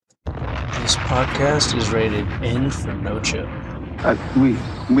This podcast is rated N for no chill.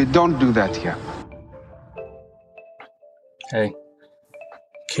 We don't do that here. Hey,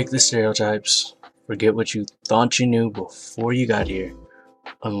 kick the stereotypes. Forget what you thought you knew before you got here.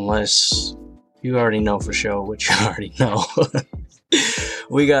 Unless you already know for sure what you already know.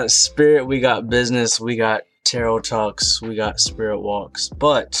 We got spirit, we got business, we got tarot talks, we got spirit walks.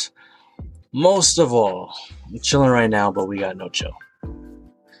 But most of all, I'm chilling right now, but we got no chill.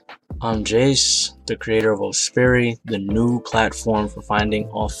 I'm Jace, the creator of Ospiri, the new platform for finding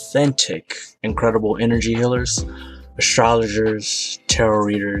authentic, incredible energy healers, astrologers, tarot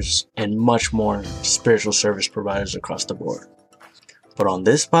readers, and much more spiritual service providers across the board. But on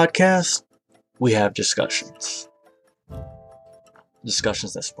this podcast, we have discussions.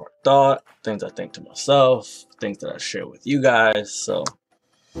 Discussions that spark thought, things I think to myself, things that I share with you guys. So,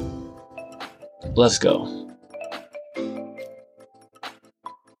 let's go.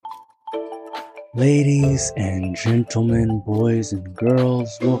 Ladies and gentlemen, boys and girls,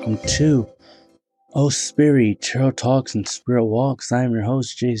 welcome to Ospiri, Tarot Talks and Spirit Walks. I'm your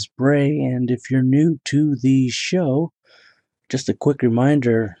host, Jace Bray, and if you're new to the show, just a quick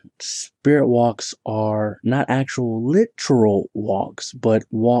reminder, spirit walks are not actual literal walks, but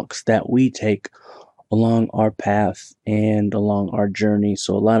walks that we take along our path and along our journey.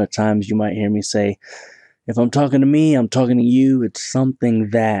 So a lot of times you might hear me say, if I'm talking to me, I'm talking to you. It's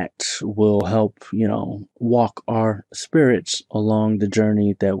something that will help, walk our spirits along the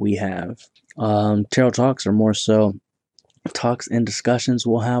journey that we have. Tarot talks are more so talks and discussions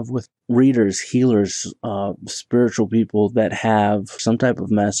we'll have with readers, healers, spiritual people that have some type of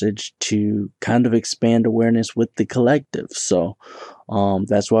message to kind of expand awareness with the collective. So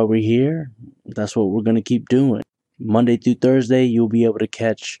that's why we're here. That's what we're going to keep doing. Monday through Thursday, you'll be able to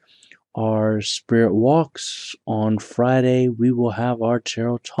catch our spirit walks. On Friday, we will have our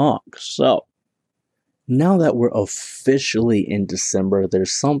tarot talks. So now that we're officially in December,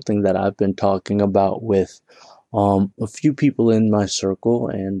 there's something that I've been talking about with a few people in my circle,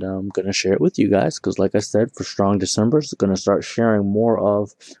 and I'm going to share it with you guys because, like I said, for Strong Decembers, I'm going to start sharing more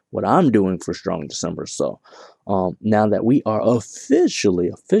of what I'm doing for Strong December. So now that we are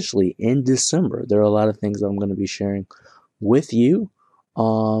officially in December, there are a lot of things that I'm going to be sharing with you.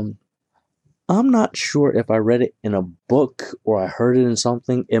 I'm not sure if I read it in a book or I heard it in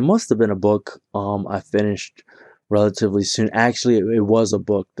something. It must have been a book I finished relatively soon. Actually, it was a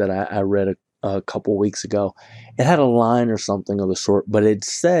book that I read a couple weeks ago. It had a line or something of the sort, but it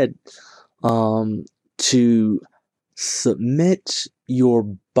said to submit your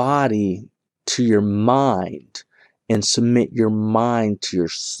body to your mind and submit your mind to your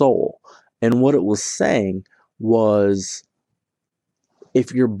soul. And what it was saying was,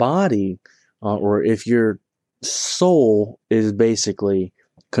 if your body or if your soul is basically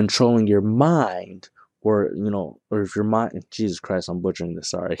controlling your mind, or if your mind, Jesus Christ, I'm butchering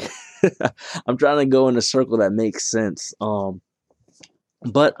this, sorry. I'm trying to go in a circle that makes sense.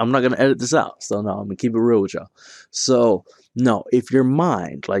 But I'm not going to edit this out. So no, I'm going to keep it real with y'all. So no, if your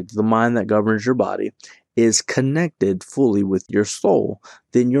mind, like the mind that governs your body, is connected fully with your soul,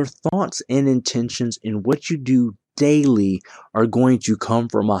 then your thoughts and intentions in what you do daily are going to come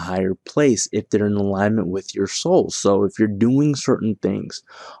from a higher place if they're in alignment with your soul. So if you're doing certain things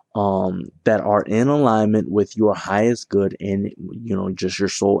that are in alignment with your highest good and just your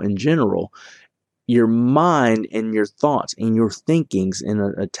soul in general, your mind and your thoughts and your thinkings in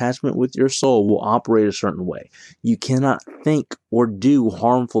an attachment with your soul will operate a certain way. You cannot think or do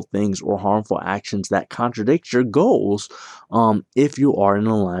harmful things or harmful actions that contradict your goals if you are in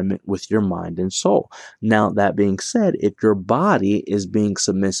alignment with your mind and soul. Now, that being said, if your body is being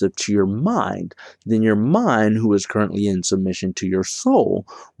submissive to your mind, then your mind, who is currently in submission to your soul,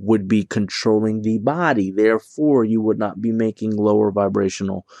 would be controlling the body. Therefore, you would not be making lower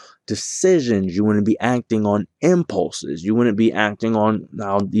vibrational decisions. You wouldn't be acting on impulses. You wouldn't be acting on,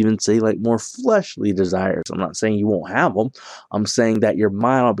 I'll even say, like more fleshly desires. I'm not saying you won't have them. I'm saying that your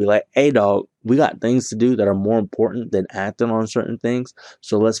mind will be like, hey dog, we got things to do that are more important than acting on certain things.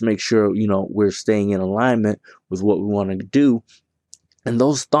 So let's make sure, we're staying in alignment with what we want to do. And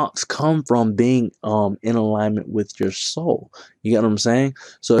those thoughts come from being in alignment with your soul. You get what I'm saying?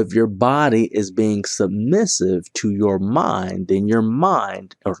 So if your body is being submissive to your mind, then your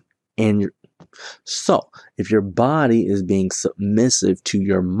mind So if your body is being submissive to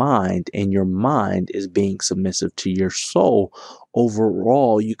your mind and your mind is being submissive to your soul,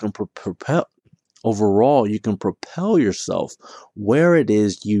 overall you can propel yourself where it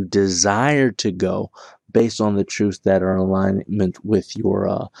is you desire to go based on the truths that are in alignment with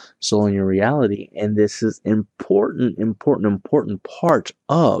your soul and your reality. And this is important part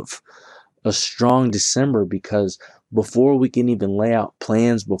of a strong December, because before we can even lay out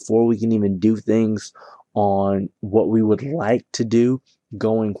plans, before we can even do things on what we would like to do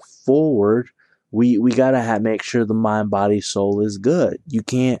going forward, we gotta make sure the mind, body, soul is good. You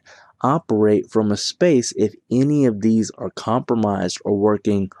can't operate from a space if any of these are compromised or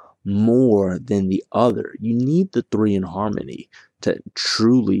working more than the other. You need the three in harmony to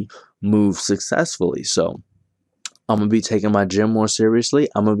truly move successfully. So I'm going to be taking my gym more seriously.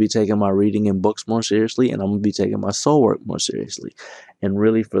 I'm going to be taking my reading and books more seriously. And I'm going to be taking my soul work more seriously. And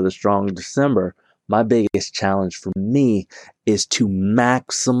really, for the strong December, my biggest challenge for me is to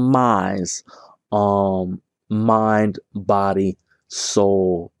maximize mind, body,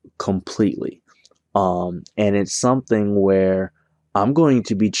 soul completely. And it's something where I'm going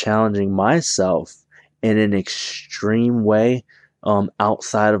to be challenging myself in an extreme way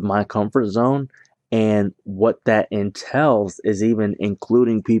outside of my comfort zone. And what that entails is even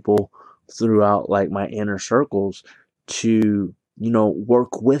including people throughout like my inner circles to,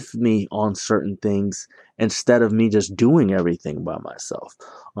 work with me on certain things instead of me just doing everything by myself.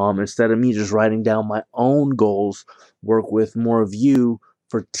 Instead of me just writing down my own goals, work with more of you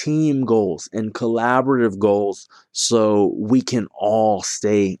for team goals and collaborative goals so we can all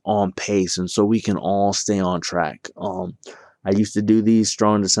stay on pace and so we can all stay on track. I used to do these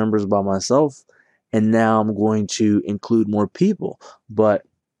strong Decembers by myself, and now I'm going to include more people. But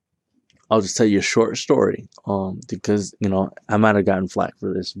I'll just tell you a short story, because I might have gotten flack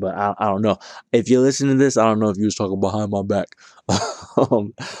for this, but I don't know. If you listen to this, I don't know if you was talking behind my back.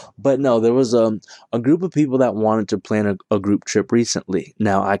 But no, there was a group of people that wanted to plan a group trip recently.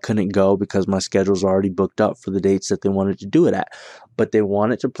 Now I couldn't go because my schedule's already booked up for the dates that they wanted to do it at. But they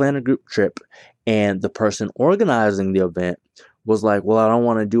wanted to plan a group trip, and the person organizing the event was like, "Well, I don't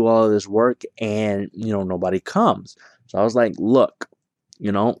want to do all of this work, and nobody comes." So I was like, "Look,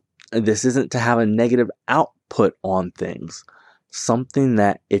 this isn't to have a negative output on things. Something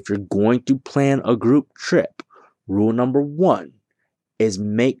that if you're going to plan a group trip, rule number one is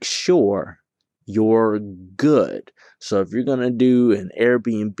make sure you're good. So if you're going to do an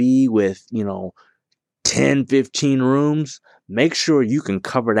Airbnb with, 10, 15 rooms, make sure you can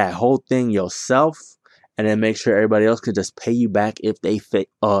cover that whole thing yourself, and then make sure everybody else could just pay you back if they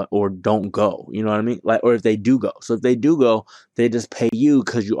or don't go. You know what I mean? Like, or if they do go. So if they do go, they just pay you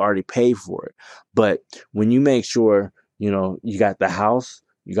because you already paid for it. But when you make sure, you got the house,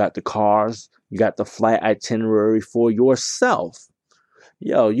 you got the cars, you got the flight itinerary for yourself.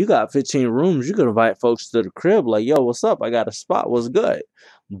 Yo, you got 15 rooms. You could invite folks to the crib like, yo, what's up? I got a spot. What's good?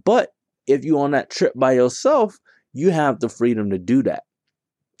 But if you on that trip by yourself, you have the freedom to do that.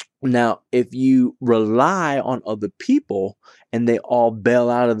 Now, if you rely on other people and they all bail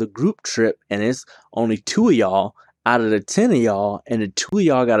out of the group trip and it's only 2 of y'all out of the 10 of y'all, and the 2 of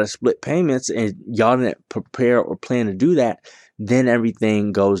y'all got to split payments and y'all didn't prepare or plan to do that, then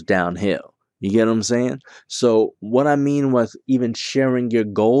everything goes downhill. You get what I'm saying? So what I mean with even sharing your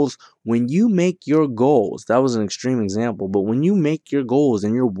goals, when you make your goals, that was an extreme example, but when you make your goals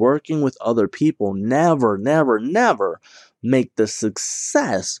and you're working with other people, never, never, never make the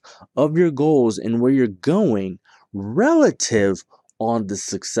success of your goals and where you're going relative on the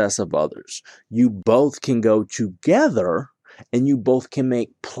success of others. You both can go together and you both can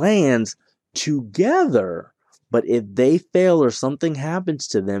make plans together. But if they fail or something happens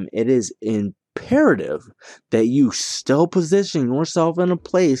to them, it is imperative that you still position yourself in a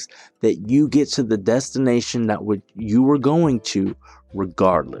place that you get to the destination that you were going to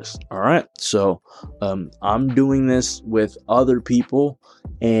regardless. All right. So I'm doing this with other people,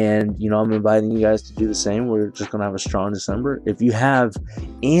 and I'm inviting you guys to do the same. We're just going to have a strong December. If you have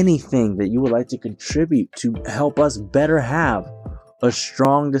anything that you would like to contribute to help us better have a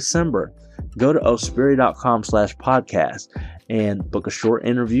strong December, go to ospiri.com/podcast and book a short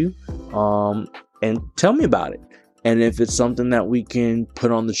interview and tell me about it. And if it's something that we can put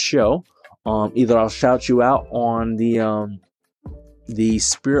on the show, either I'll shout you out on the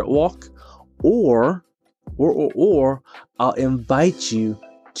spirit walk, or I'll invite you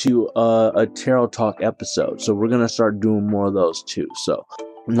to a tarot talk episode. So we're gonna start doing more of those too. So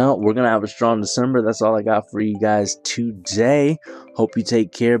no, we're gonna have a strong December. That's all I got for you guys today. Hope you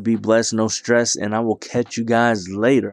take care, be blessed, no stress, and I will catch you guys later.